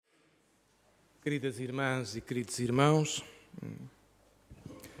Queridas irmãs e queridos irmãos,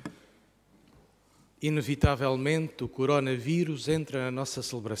 inevitavelmente o coronavírus entra na nossa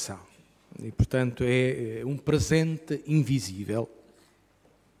celebração e, portanto, é um presente invisível.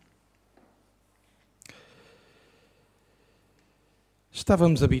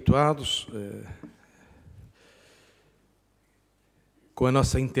 Estávamos habituados, com a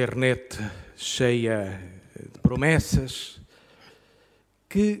nossa internet cheia de promessas,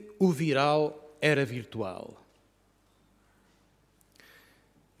 que o viral era virtual.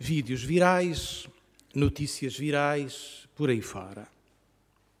 Vídeos virais, notícias virais, por aí fora.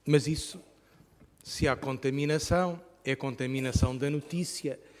 Mas isso, se há contaminação, é contaminação da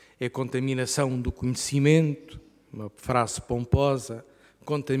notícia, é contaminação do conhecimento, uma frase pomposa,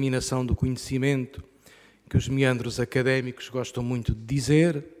 contaminação do conhecimento, que os meandros académicos gostam muito de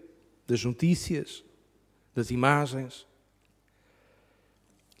dizer, das notícias, das imagens.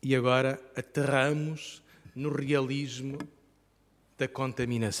 E agora aterramos no realismo da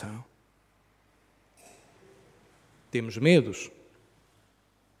contaminação. Temos medos.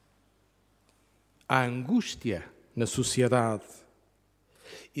 Há angústia na sociedade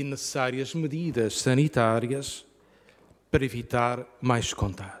e necessárias medidas sanitárias para evitar mais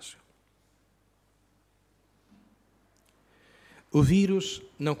contágio. O vírus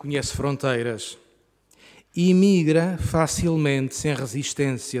não conhece fronteiras e migra facilmente, sem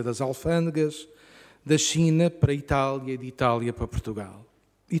resistência das alfândegas, da China para a Itália e de Itália para Portugal.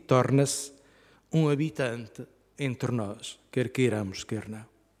 E torna-se um habitante entre nós, quer queiramos, quer não.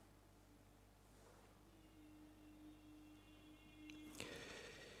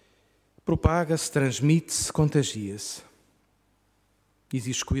 Propaga-se, transmite-se, contagia-se.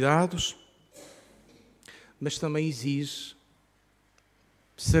 Exige cuidados, mas também exige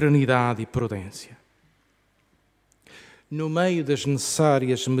serenidade e prudência. No meio das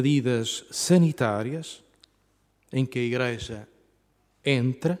necessárias medidas sanitárias, em que a Igreja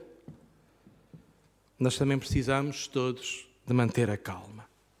entra, nós também precisamos todos de manter a calma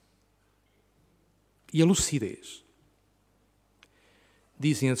e a lucidez.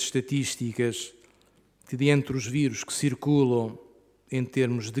 Dizem as estatísticas que, de entre os vírus que circulam em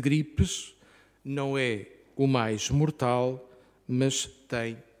termos de gripes, não é o mais mortal, mas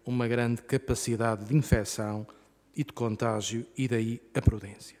tem uma grande capacidade de infecção e de contágio, e daí a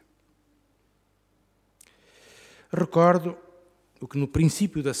prudência. Recordo o que no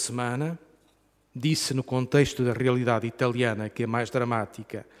princípio da semana disse no contexto da realidade italiana, que é mais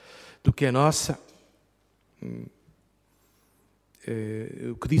dramática do que a nossa,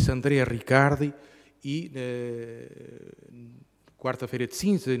 o que disse Andrea Riccardi, e quarta-feira de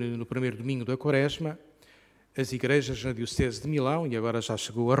cinza, no primeiro domingo da Quaresma, as igrejas na Diocese de Milão, e agora já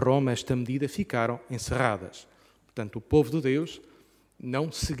chegou a Roma, esta medida, ficaram encerradas. Portanto, o povo de Deus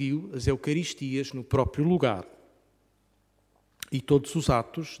não seguiu as Eucaristias no próprio lugar. E todos os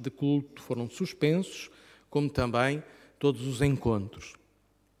atos de culto foram suspensos, como também todos os encontros.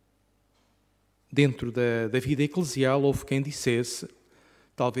 Dentro da vida eclesial, houve quem dissesse,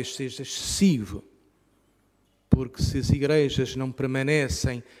 talvez seja excessivo, porque se as igrejas não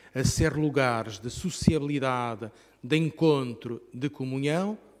permanecem a ser lugares de sociabilidade, de encontro, de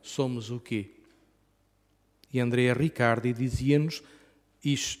comunhão, somos o quê? E Andrea Riccardi dizia-nos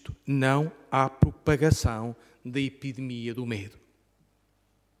isto: não há propagação da epidemia do medo.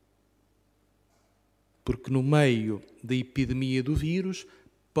 Porque no meio da epidemia do vírus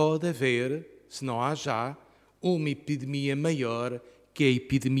pode haver, se não há já, uma epidemia maior, que é a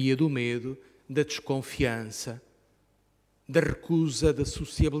epidemia do medo, da desconfiança, da recusa da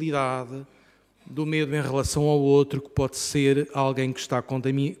sociabilidade, do medo em relação ao outro, que pode ser alguém que está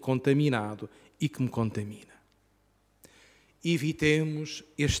contaminado e que me contamina. Evitemos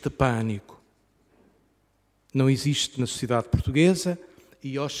este pânico. Não existe na sociedade portuguesa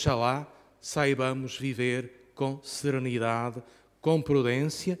e, oxalá, saibamos viver com serenidade, com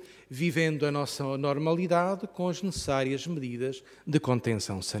prudência, vivendo a nossa normalidade com as necessárias medidas de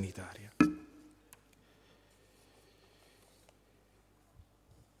contenção sanitária.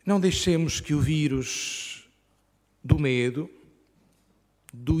 Não deixemos que o vírus do medo,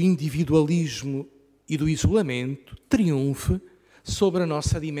 do individualismo e do isolamento triunfe sobre a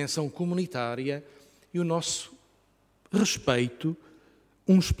nossa dimensão comunitária e o nosso respeito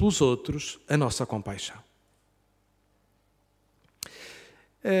uns pelos outros, a nossa compaixão.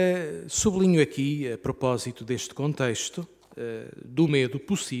 Sublinho aqui, a propósito deste contexto, do medo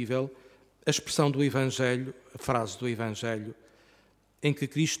possível, a expressão do Evangelho, a frase do Evangelho, em que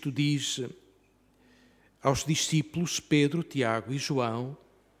Cristo diz aos discípulos Pedro, Tiago e João,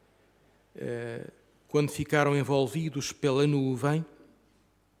 quando ficaram envolvidos pela nuvem,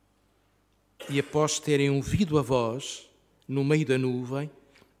 E após terem ouvido a voz, no meio da nuvem,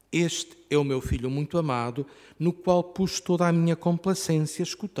 este é o meu filho muito amado, no qual pus toda a minha complacência,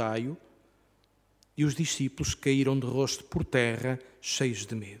 escutai-o. E os discípulos caíram de rosto por terra, cheios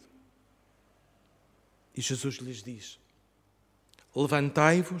de medo. E Jesus lhes diz: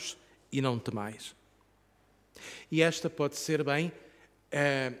 levantai-vos e não temais. E esta pode ser bem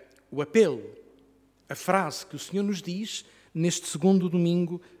o apelo, a frase que o Senhor nos diz neste segundo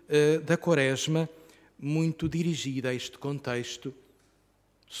domingo da Quaresma, muito dirigida a este contexto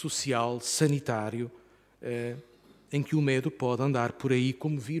social, sanitário, em que o medo pode andar por aí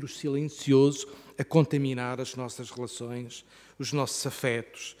como vírus silencioso a contaminar as nossas relações, os nossos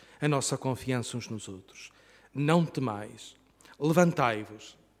afetos, a nossa confiança uns nos outros. Não temais,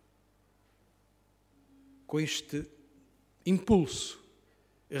 levantai-vos. Com este impulso,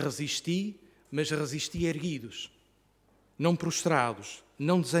 resisti, mas resisti erguidos, não prostrados,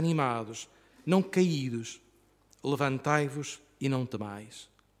 não desanimados, não caídos. Levantai-vos e não temais.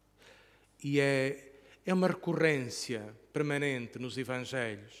 E é uma recorrência permanente nos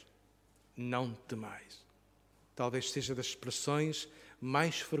Evangelhos. Não temais. Talvez seja das expressões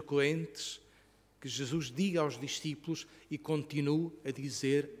mais frequentes que Jesus diga aos discípulos e continue a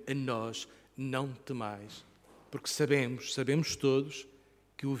dizer a nós: não temais. Porque sabemos todos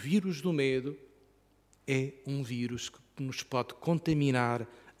que o vírus do medo é um vírus que nos pode contaminar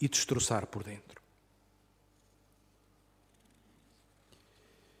e destroçar por dentro.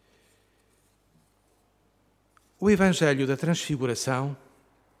 O Evangelho da Transfiguração,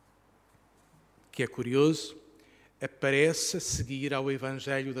 que é curioso, aparece a seguir ao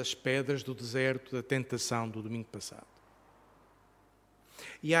Evangelho das pedras do deserto da tentação do domingo passado.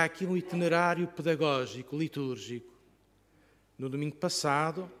 E há aqui um itinerário pedagógico, litúrgico. No domingo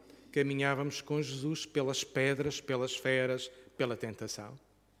passado, caminhávamos com Jesus pelas pedras, pelas feras, pela tentação.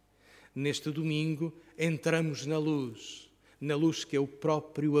 Neste domingo, entramos na luz que é o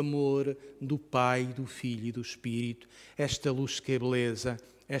próprio amor do Pai, do Filho e do Espírito, esta luz que é beleza,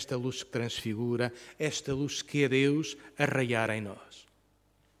 esta luz que transfigura, esta luz que é Deus a raiar em nós.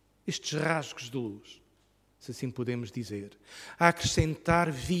 Estes rasgos de luz, se assim podemos dizer, a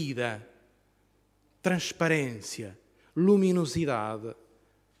acrescentar vida, transparência, luminosidade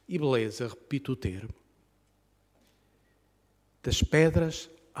e beleza, repito o termo. Das pedras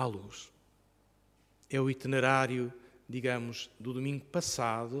à luz. É o itinerário, digamos, do domingo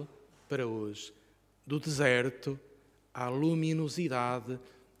passado para hoje, do deserto à luminosidade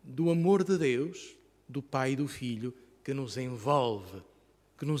do amor de Deus, do Pai e do Filho, que nos envolve,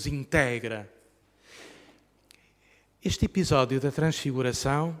 que nos integra. Este episódio da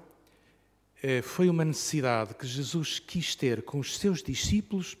Transfiguração foi uma necessidade que Jesus quis ter com os seus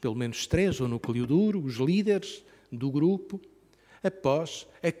discípulos, pelo menos 3, o núcleo duro, os líderes do grupo, após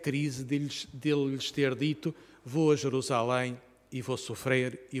a crise dele-lhes ter dito: vou a Jerusalém e vou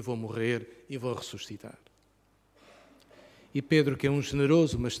sofrer, e vou morrer, e vou ressuscitar. E Pedro, que é um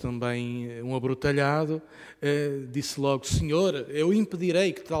generoso, mas também um abrutalhado, disse logo: Senhor, eu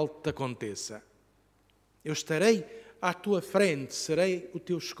impedirei que tal te aconteça. Eu estarei à tua frente, serei o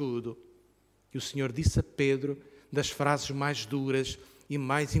teu escudo. E o Senhor disse a Pedro, das frases mais duras e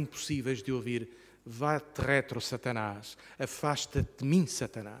mais impossíveis de ouvir: vá-te retro, Satanás, afasta-te de mim,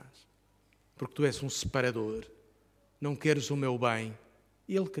 Satanás, porque tu és um separador, não queres o meu bem.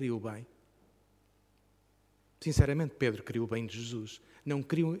 E ele queria o bem. Sinceramente, Pedro queria o bem de Jesus. Não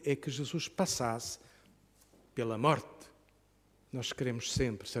queria é que Jesus passasse pela morte. Nós queremos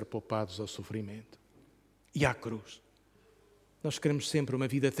sempre ser poupados ao sofrimento e à cruz. Nós queremos sempre uma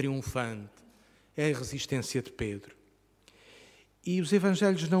vida triunfante. É a resistência de Pedro. E os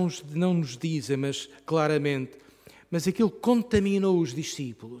Evangelhos não nos dizem, mas claramente, mas aquilo contaminou os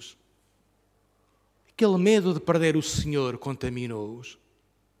discípulos. Aquele medo de perder o Senhor contaminou-os.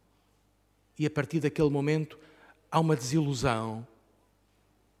 E a partir daquele momento há uma desilusão,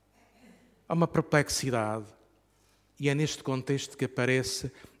 há uma perplexidade. E é neste contexto que aparece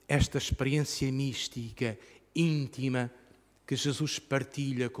esta experiência mística, íntima, que Jesus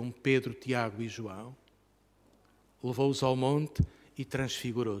partilha com Pedro, Tiago e João. Levou-os ao monte e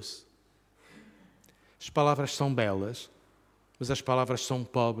transfigurou-se. As palavras são belas, mas as palavras são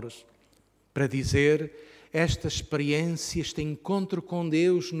pobres para dizer esta experiência, este encontro com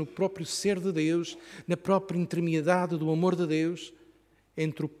Deus, no próprio ser de Deus, na própria intimidade do amor de Deus,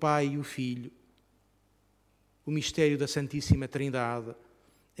 entre o Pai e o Filho. O mistério da Santíssima Trindade,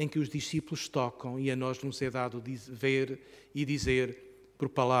 em que os discípulos tocam e a nós nos é dado ver e dizer por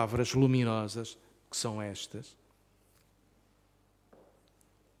palavras luminosas que são estas.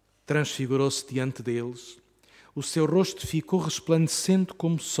 Transfigurou-se diante deles, o seu rosto ficou resplandecente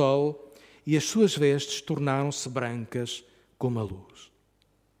como o sol e as suas vestes tornaram-se brancas como a luz.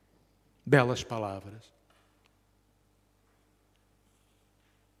 Belas palavras.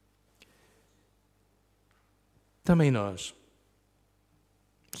 Também nós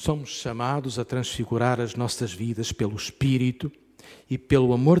somos chamados a transfigurar as nossas vidas pelo Espírito e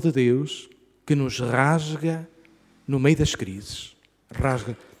pelo amor de Deus que nos rasga no meio das crises.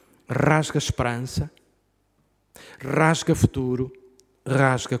 Rasga esperança, rasga futuro,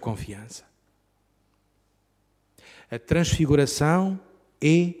 rasga confiança. A transfiguração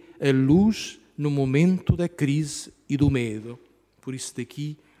é a luz no momento da crise e do medo. Por isso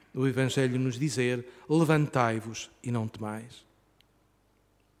daqui o Evangelho nos dizer: levantai-vos e não temais.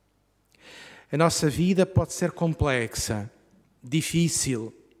 A nossa vida pode ser complexa,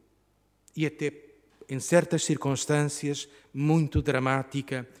 difícil e até, em certas circunstâncias, muito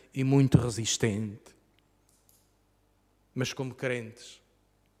dramática e muito resistente. Mas como crentes,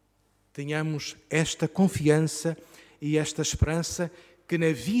 tenhamos esta confiança e esta esperança que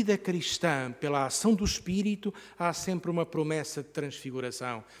na vida cristã, pela ação do Espírito, há sempre uma promessa de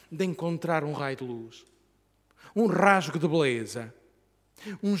transfiguração, de encontrar um raio de luz, um rasgo de beleza,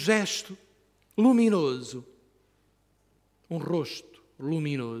 um gesto luminoso, um rosto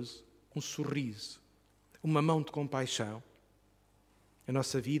luminoso, um sorriso, uma mão de compaixão. A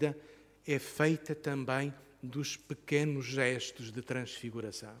nossa vida é feita também dos pequenos gestos de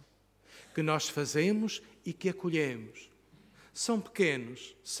transfiguração que nós fazemos e que acolhemos. São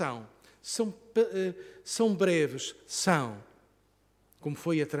pequenos? São breves? São, como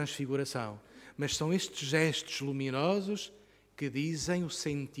foi a transfiguração. Mas são estes gestos luminosos que dizem o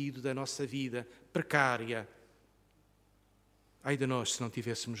sentido da nossa vida precária. Ai de nós se não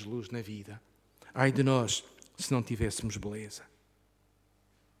tivéssemos luz na vida. Ai de nós se não tivéssemos beleza.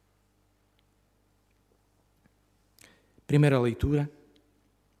 Primeira leitura,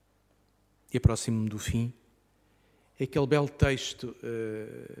 e aproximo-me do fim, é aquele belo texto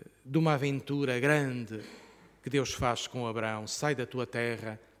de uma aventura grande que Deus faz com Abraão. Sai da tua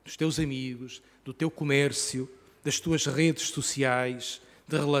terra, dos teus amigos, do teu comércio, das tuas redes sociais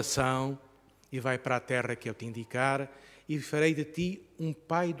de relação e vai para a terra que eu te indicar e farei de ti um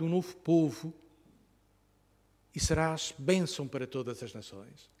pai do novo povo e serás bênção para todas as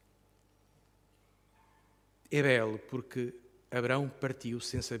nações. É belo porque Abraão partiu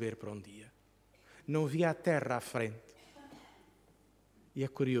sem saber para onde ia. Não via a terra à frente. E é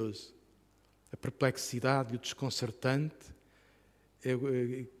curioso, a perplexidade e o desconcertante.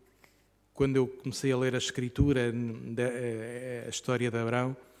 Quando eu comecei a ler a Escritura, a história de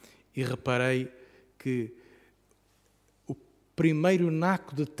Abraão, e reparei que o primeiro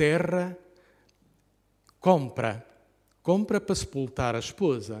naco de terra compra para sepultar a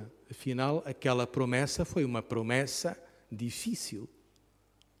esposa. Afinal, aquela promessa foi uma promessa difícil.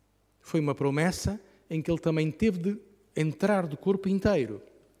 Foi uma promessa em que ele também teve de entrar de corpo inteiro.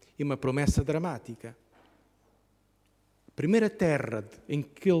 E uma promessa dramática. A primeira terra em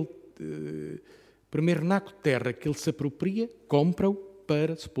que ele... primeiro naco de terra que ele se apropria, compra-o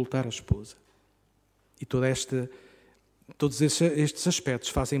para sepultar a esposa. E todos estes aspectos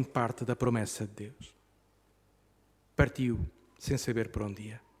fazem parte da promessa de Deus. Partiu sem saber para onde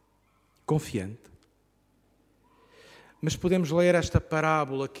ia. Confiante. Mas podemos ler esta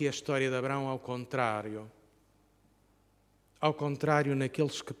parábola que é a história de Abraão ao contrário. Ao contrário,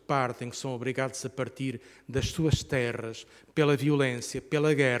 naqueles que partem, que são obrigados a partir das suas terras pela violência,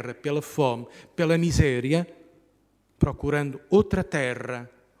 pela guerra, pela fome, pela miséria, procurando outra terra,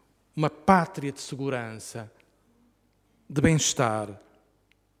 uma pátria de segurança, de bem-estar,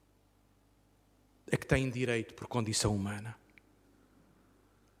 a que têm direito por condição humana.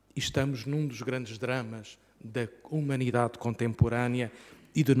 E estamos num dos grandes dramas da humanidade contemporânea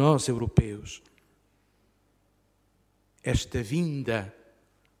e de nós, europeus. Esta vinda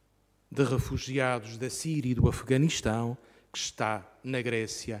de refugiados da Síria e do Afeganistão, que está na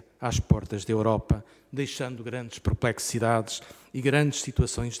Grécia, às portas da Europa, deixando grandes perplexidades e grandes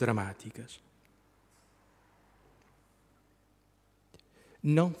situações dramáticas.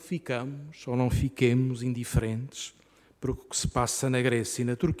 Não ficamos ou não fiquemos indiferentes, porque o que se passa na Grécia e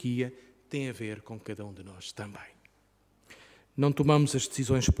na Turquia tem a ver com cada um de nós também. Não tomamos as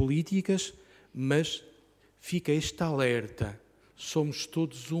decisões políticas, mas fica este alerta. Somos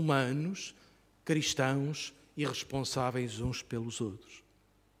todos humanos, cristãos e responsáveis uns pelos outros.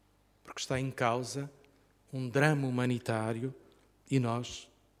 Porque está em causa um drama humanitário e nós,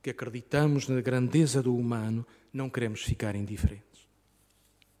 que acreditamos na grandeza do humano, não queremos ficar indiferentes.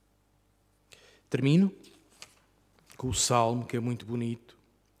 Termino com o Salmo, que é muito bonito.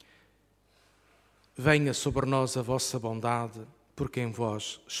 Venha sobre nós a vossa bondade, porque em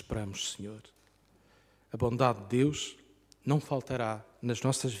vós esperamos, Senhor. A bondade de Deus não faltará nas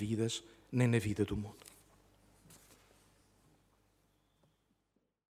nossas vidas, nem na vida do mundo.